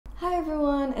Hi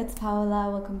everyone, it's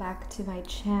Paola. Welcome back to my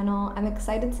channel. I'm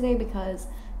excited today because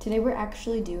today we're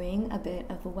actually doing a bit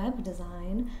of a web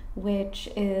design, which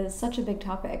is such a big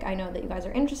topic I know that you guys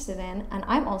are interested in and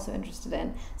I'm also interested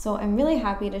in. So I'm really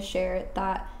happy to share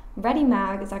that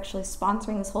Readymag is actually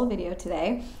sponsoring this whole video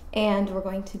today, and we're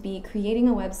going to be creating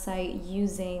a website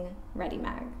using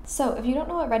Readymag. So if you don't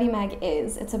know what Readymag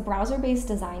is, it's a browser-based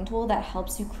design tool that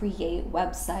helps you create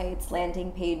websites,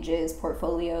 landing pages,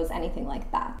 portfolios, anything like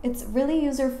that. It's really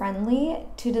user-friendly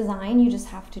to design. You just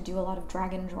have to do a lot of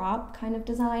drag and drop kind of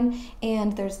design,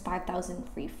 and there's 5,000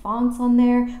 free fonts on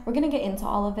there. We're gonna get into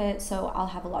all of it, so I'll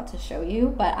have a lot to show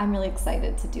you, but I'm really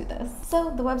excited to do this.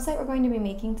 So the website we're going to be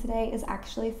making today is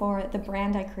actually for the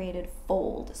brand I created,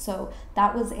 Fold. So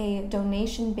that was a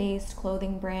donation-based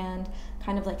clothing brand,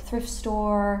 kind of like thrift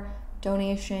store,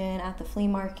 donation at the flea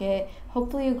market.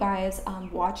 Hopefully you guys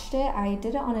watched it. I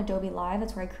did it on Adobe Live,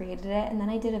 that's where I created it, and then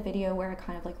I did a video where I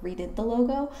kind of like redid the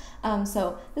logo.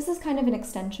 So this is kind of an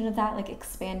extension of that, like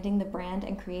expanding the brand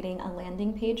and creating a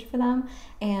landing page for them.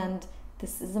 And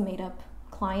this is a made-up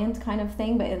client kind of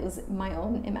thing, but it was my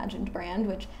own imagined brand,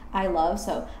 which I love.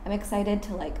 So I'm excited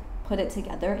to like put it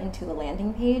together into a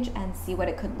landing page and see what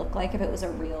it could look like if it was a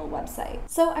real website.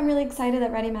 So I'm really excited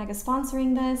that Readymag is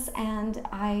sponsoring this, and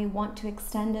I want to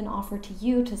extend an offer to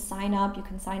you to sign up. You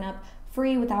can sign up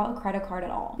free without a credit card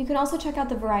at all. You can also check out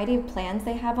the variety of plans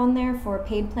they have on there for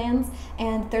paid plans,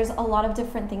 and there's a lot of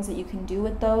different things that you can do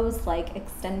with those, like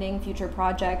extending future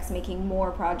projects, making more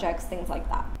projects, things like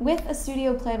that. With a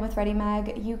studio plan with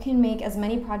Readymag, you can make as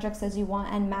many projects as you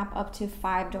want and map up to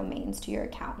 5 domains to your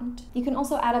account. You can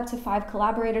also add up to 5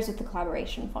 collaborators with the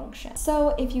collaboration function. So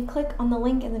if you click on the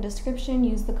link in the description,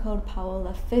 use the code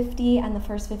Paola50, and the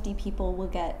first 50 people will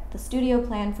get the studio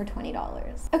plan for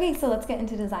 $20. Okay, so let's get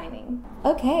into designing.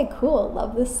 Okay, cool.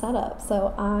 Love this setup.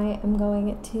 So I am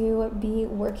going to be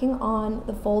working on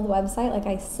the Fold website, like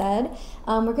I said.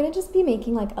 We're going to just be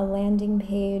making like a landing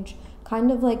page,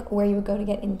 kind of like where you would go to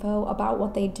get info about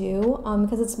what they do,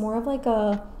 because it's more of like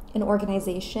an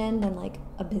organization than like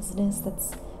a business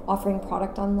that's offering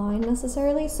product online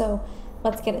necessarily. So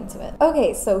let's get into it.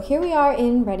 Okay, so here we are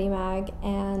in Readymag,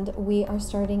 and we are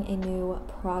starting a new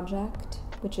project,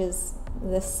 which is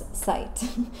this site.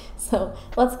 So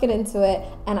let's get into it,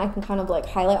 and I can kind of like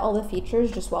highlight all the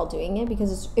features just while doing it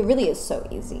because it really is so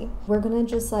easy. We're gonna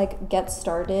just like get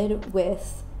started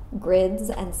with grids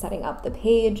and setting up the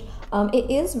page.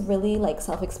 It is really like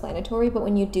self-explanatory, but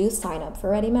when you do sign up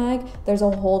for Readymag, there's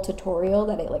a whole tutorial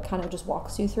that it like kind of just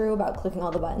walks you through about clicking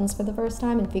all the buttons for the first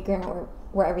time and figuring out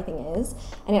where everything is,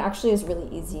 and it actually is really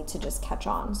easy to just catch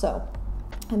on. So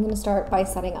I'm gonna start by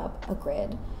setting up a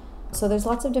grid. So there's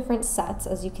lots of different sets,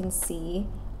 as you can see,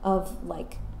 of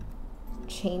like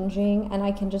changing, and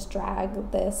I can just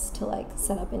drag this to like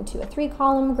set up into a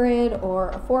 3-column grid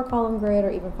or a 4-column grid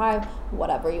or even 5,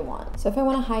 whatever you want. So if I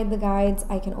want to hide the guides,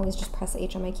 I can always just press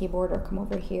H on my keyboard or come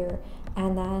over here,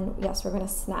 and then yes, we're going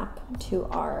to snap to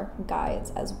our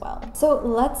guides as well. So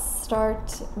let's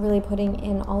start really putting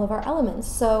in all of our elements.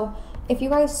 So if you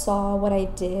guys saw what I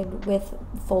did with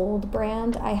Fold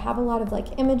brand, I have a lot of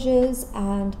like images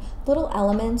and little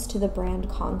elements to the brand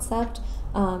concept.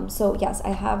 So yes, I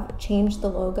have changed the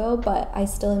logo, but I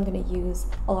still am going to use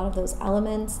a lot of those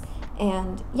elements.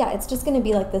 And yeah, it's just going to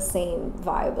be like the same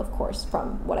vibe, of course,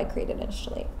 from what I created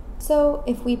initially. So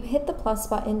if we hit the plus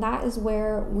button, that is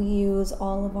where we use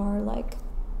all of our like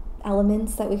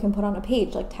elements that we can put on a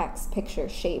page, like text, picture,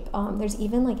 shape. There's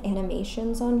even like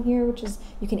animations on here, which is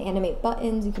you can animate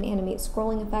buttons, you can animate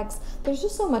scrolling effects. There's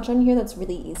just so much on here that's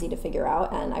really easy to figure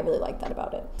out, and I really like that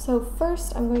about it. So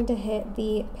first I'm going to hit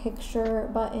the picture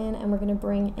button, and we're going to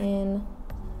bring in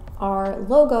our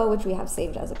logo, which we have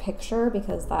saved as a picture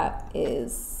because that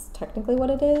is technically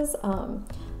what it is.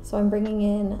 So I'm bringing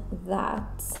in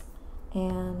that,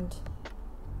 and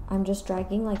I'm just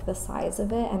dragging like the size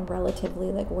of it and relatively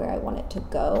like where I want it to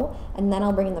go, and then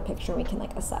I'll bring in the picture and we can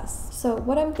like assess. So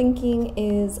what I'm thinking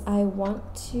is I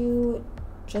want to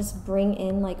just bring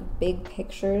in like big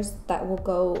pictures that will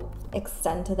go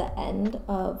extend to the end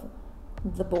of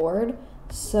the board.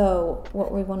 So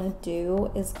what we want to do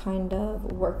is kind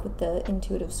of work with the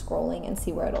intuitive scrolling and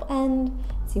see where it'll end,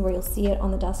 see where you'll see it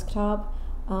on the desktop.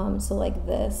 So like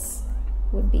this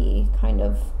would be kind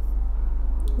of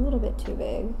a little bit too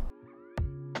big.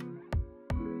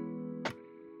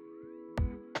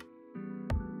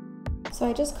 So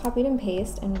I just copied and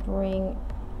pasted and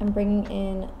I'm bringing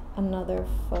in another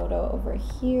photo over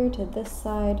here to this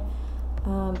side,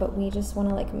 but we just want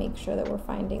to like make sure that we're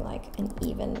finding like an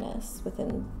evenness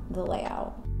within the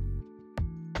layout.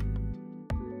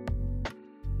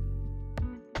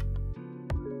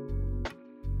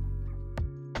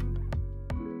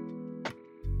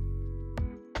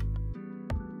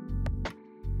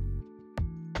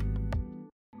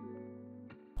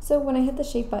 So when I hit the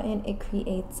shape button, it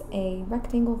creates a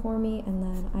rectangle for me, and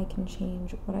then I can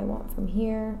change what I want from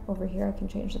here. Over here, I can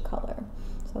change the color.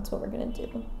 So that's what we're gonna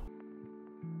do.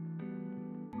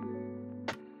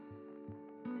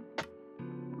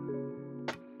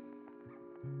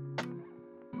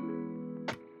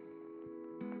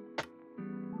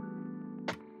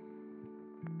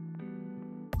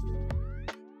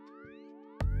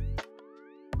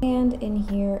 And in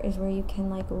here is where you can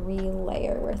like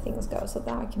re-layer where things go. So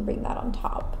now I can bring that on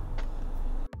top.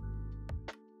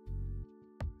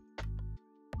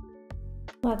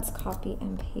 Let's copy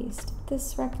and paste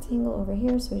this rectangle over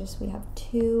here. So we have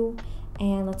two,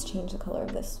 and let's change the color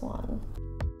of this one.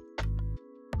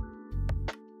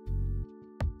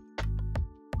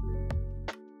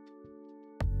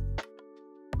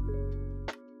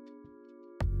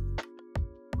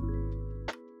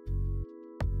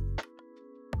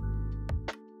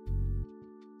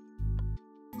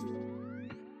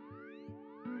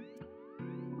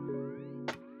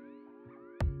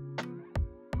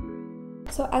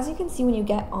 So as you can see, when you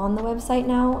get on the website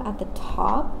now, at the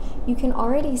top, you can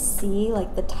already see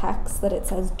like the text that it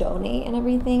says donate and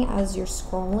everything as you're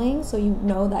scrolling. So you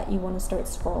know that you want to start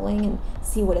scrolling and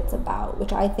see what it's about,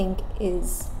 which I think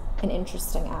is an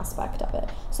interesting aspect of it.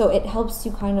 So it helps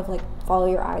you kind of like follow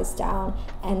your eyes down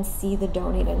and see the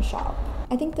donate and shop.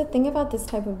 I think the thing about this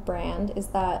type of brand is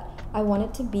that I want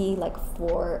it to be like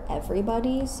for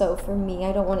everybody. So for me,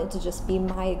 I don't want it to just be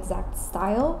my exact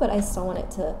style, but I still want it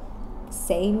to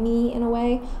say me in a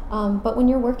way. But when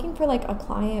you're working for like a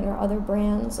client or other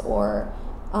brands, or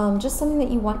just something that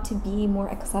you want to be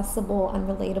more accessible and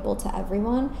relatable to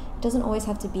everyone, it doesn't always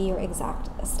have to be your exact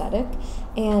aesthetic.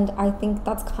 And I think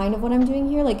that's kind of what I'm doing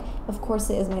here. Like, of course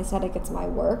it is my aesthetic, it's my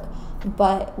work,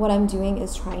 but what I'm doing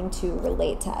is trying to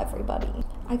relate to everybody.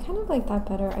 I kind of like that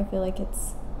better. I feel like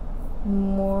it's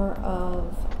more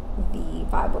of the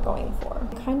vibe we're going for.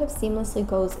 It kind of seamlessly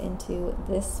goes into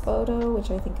this photo, which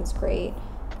I think is great.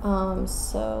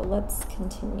 So let's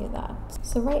continue that.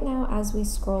 So right now, as we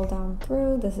scroll down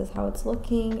through, this is how it's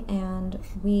looking, and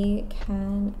we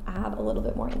can add a little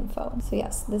bit more info. So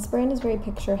yes, this brand is very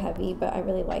picture heavy, but I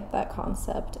really like that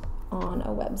concept on a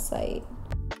website.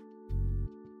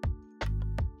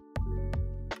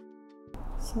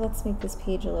 So let's make this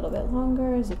page a little bit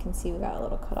longer. As you can see, we got a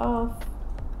little cut off.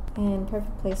 And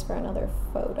perfect place for another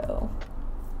photo.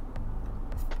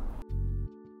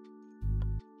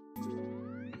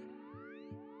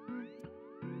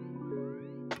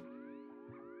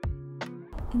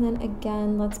 And then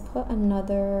again, let's put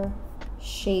another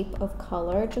shape of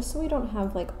color, just so we don't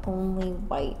have like only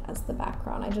white as the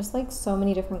background. I just like so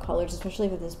many different colors, especially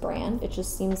with this brand. It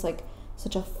just seems like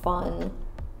such a fun,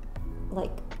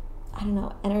 like, I don't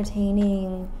know,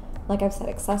 entertaining, like I've said,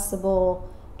 accessible,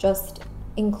 just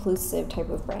inclusive type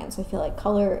of brand. So I feel like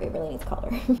color, it really needs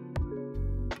color.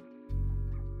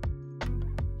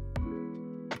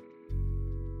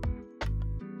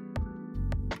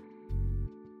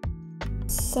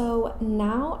 So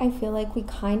now I feel like we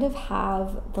kind of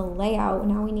have the layout.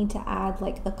 Now we need to add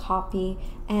like the copy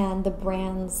and the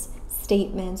brand's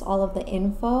statements, all of the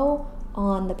info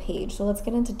on the page. So let's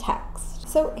get into text.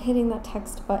 So hitting that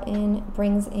text button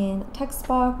brings in text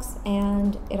box,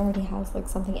 and it already has like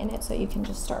something in it, so you can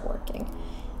just start working.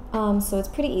 So it's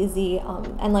pretty easy.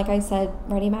 And like I said,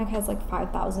 Readymag has like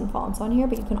 5,000 fonts on here,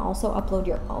 but you can also upload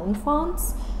your own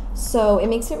fonts. So it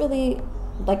makes it really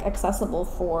like accessible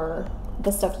for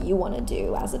the stuff you want to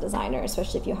do as a designer,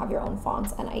 especially if you have your own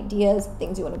fonts and ideas,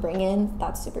 things you want to bring in.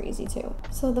 That's super easy too.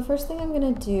 So the first thing I'm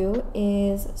gonna do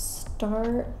is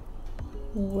start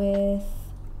with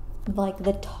like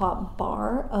the top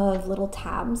bar of little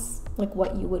tabs, like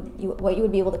what you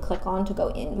would be able to click on to go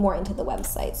in more into the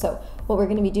website. So what we're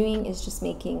going to be doing is just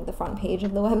making the front page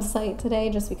of the website today,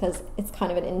 just because it's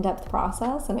kind of an in-depth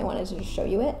process and I wanted to just show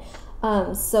you it.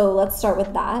 So let's start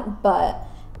with that, but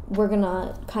we're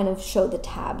gonna kind of show the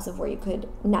tabs of where you could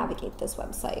navigate this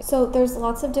website. So there's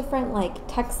lots of different like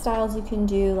text styles you can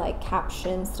do, like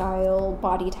caption style,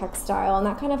 body text style, and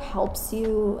that kind of helps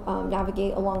you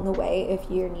navigate along the way if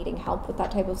you're needing help with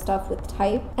that type of stuff with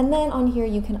type. And then on here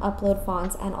you can upload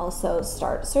fonts and also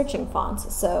start searching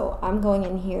fonts. So I'm going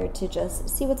in here to just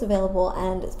see what's available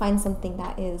and find something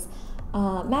that is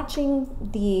matching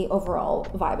the overall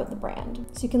vibe of the brand.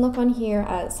 So you can look on here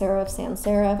at serif, sans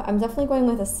serif. I'm definitely going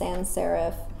with a sans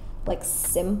serif, like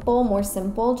simple, more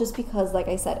simple, just because, like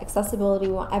I said, accessibility,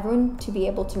 we want everyone to be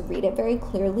able to read it very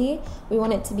clearly. We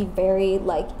want it to be very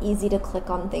like easy to click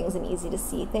on things and easy to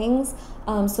see things.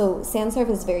 So sans serif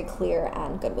is very clear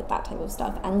and good with that type of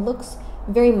stuff and looks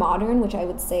very modern, which I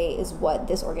would say is what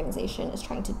this organization is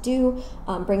trying to do,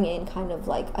 bring in kind of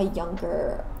like a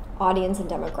younger audience and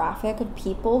demographic of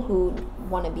people who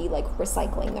want to be like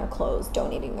recycling their clothes,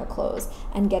 donating their clothes,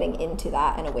 and getting into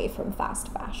that and away from fast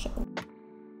fashion.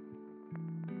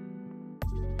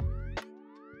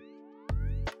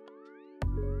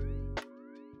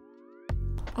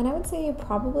 And I would say you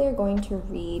probably are going to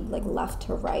read like left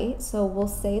to right. So we'll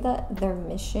say that their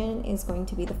mission is going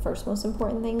to be the first most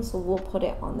important thing. So we'll put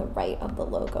it on the right of the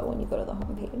logo when you go to the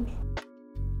homepage.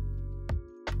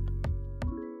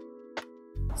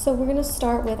 So we're going to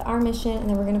start with our mission, and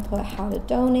then we're going to put how to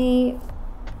donate.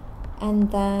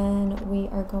 And then we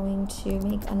are going to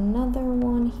make another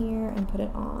one here and put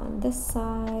it on this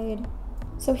side.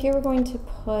 So here we're going to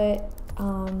put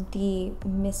the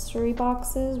mystery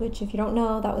boxes, which if you don't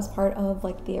know, that was part of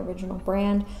like the original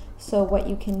brand. So what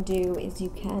you can do is you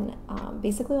can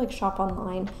basically like shop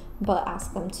online, but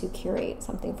ask them to curate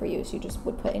something for you. So you just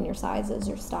would put in your sizes,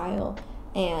 your style,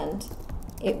 and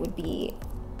it would be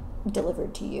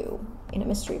delivered to you in a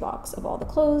mystery box of all the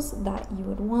clothes that you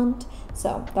would want.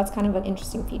 So that's kind of an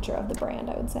interesting feature of the brand,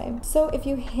 I would say. So if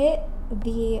you hit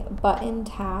the button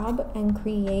tab and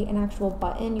create an actual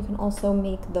button, you can also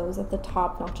make those at the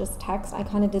top, not just text. I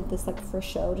kind of did this like for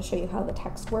show to show you how the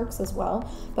text works as well,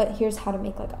 but here's how to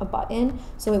make like a button.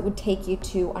 So it would take you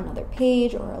to another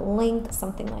page or a link,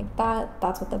 something like that.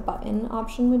 That's what the button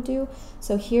option would do.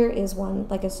 So here is one,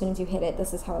 like as soon as you hit it,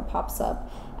 this is how it pops up,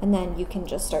 and then you can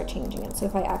just start changing it. So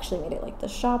if I actually made it like the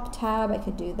shop tab, I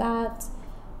could do that.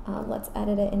 Let's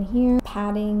edit it in here.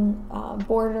 Padding,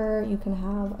 border, you can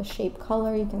have a shape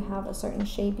color, you can have a certain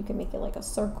shape, you can make it like a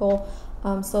circle.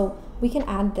 So we can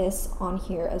add this on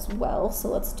here as well. So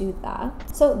let's do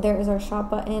that. So there is our shop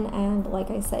button, and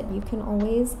like I said, you can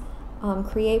always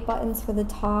create buttons for the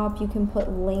top. You can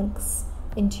put links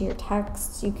into your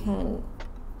text. You can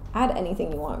add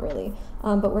anything you want really.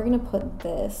 But we're gonna put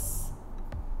this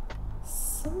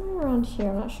somewhere around here.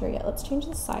 I'm not sure yet. Let's change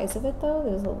the size of it though.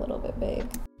 It is a little bit big.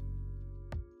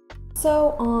 So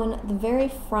on the very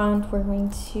front, we're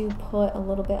going to put a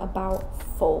little bit about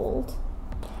fold.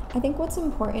 I think what's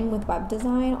important with web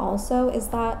design also is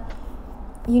that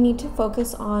you need to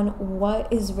focus on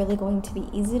what is really going to be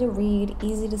easy to read,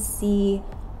 easy to see,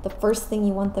 the first thing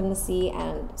you want them to see,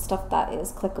 and stuff that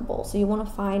is clickable. So you want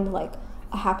to find like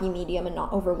a happy medium and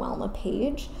not overwhelm a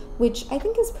page, which I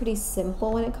think is pretty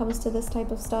simple when it comes to this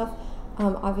type of stuff.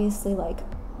 Obviously, like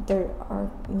there are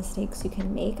mistakes you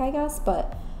can make, I guess,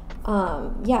 but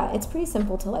yeah, it's pretty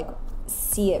simple to like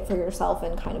see it for yourself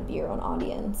and kind of be your own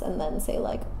audience, and then say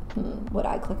like, would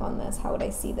I click on this? How would I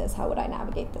see this? How would I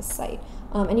navigate this site?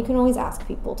 And you can always ask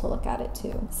people to look at it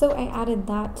too. So I added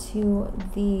that to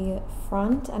the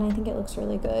front, and I think it looks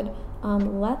really good.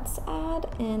 Let's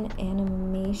add an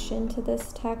animation to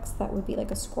this text that would be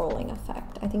like a scrolling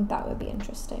effect. I think that would be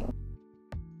interesting.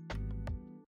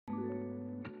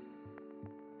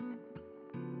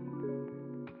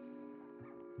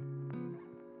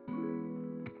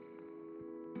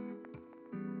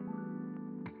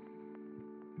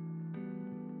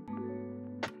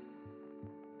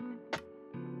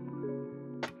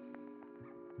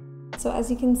 So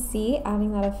as you can see,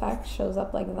 adding that effect shows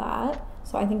up like that.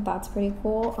 So I think that's pretty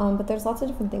cool. But there's lots of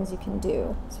different things you can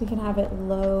do. So we can have it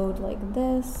load like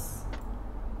this.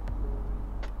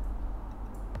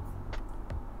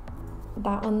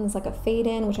 That one's like a fade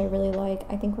in, which I really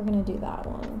like. I think we're gonna do that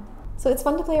one. So it's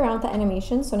fun to play around with the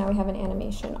animation. So now we have an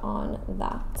animation on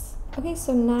that. Okay,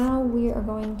 so now we are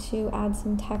going to add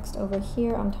some text over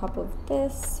here on top of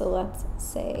this. So let's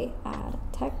say add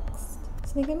text.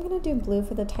 So I think I'm going to do blue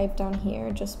for the type down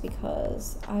here just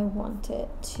because I want it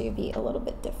to be a little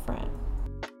bit different.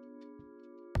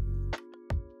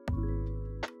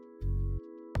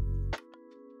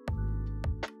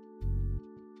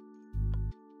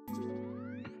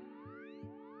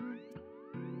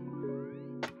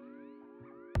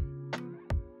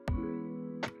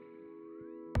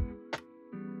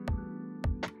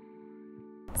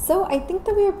 So I think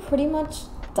that we are pretty much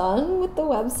done with the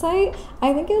website.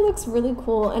 I think it looks really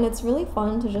cool, and it's really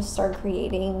fun to just start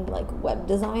creating like web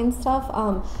design stuff.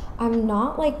 I'm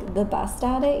not like the best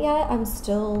at it yet. I'm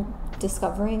still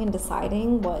discovering and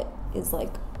deciding what is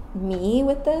like me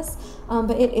with this,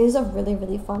 but it is a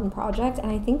really fun project,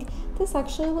 and I think this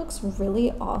actually looks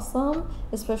really awesome,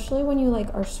 especially when you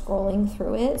like are scrolling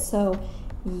through it. So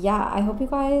yeah, I hope you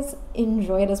guys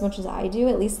enjoy it as much as I do,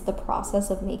 at least the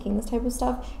process of making this type of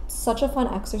stuff. It's such a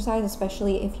fun exercise,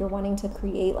 especially if you're wanting to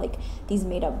create like these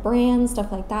made up brands,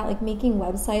 stuff like that, like making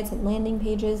websites and landing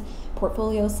pages,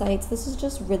 portfolio sites. This is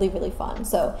just really, really fun.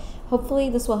 So hopefully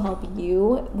this will help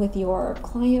you with your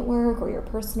client work or your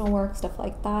personal work, stuff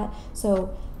like that.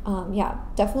 So yeah,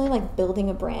 definitely like building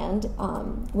a brand.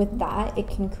 With that, it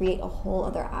can create a whole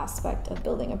other aspect of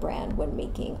building a brand when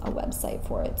making a website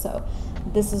for it. So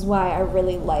this is why I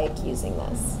really like using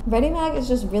this. Readymag is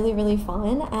just really, really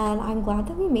fun, and I'm glad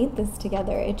that we made this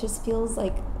together. It just feels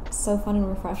like so fun and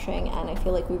refreshing, and I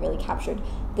feel like we really captured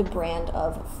the brand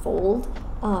of Fold,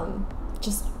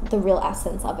 just the real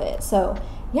essence of it. So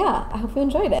yeah, I hope you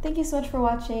enjoyed it. Thank you so much for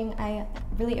watching. I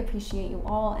really appreciate you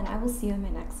all, and I will see you in my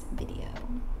next video.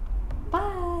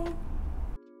 Bye!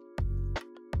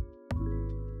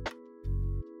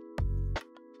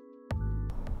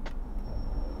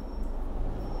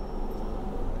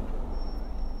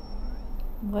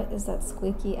 What is that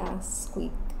squeaky ass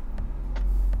squeak?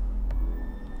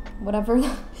 Whatever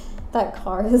that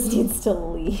car is needs to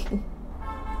leave.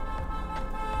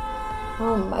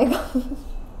 Oh my god.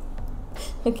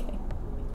 Okay.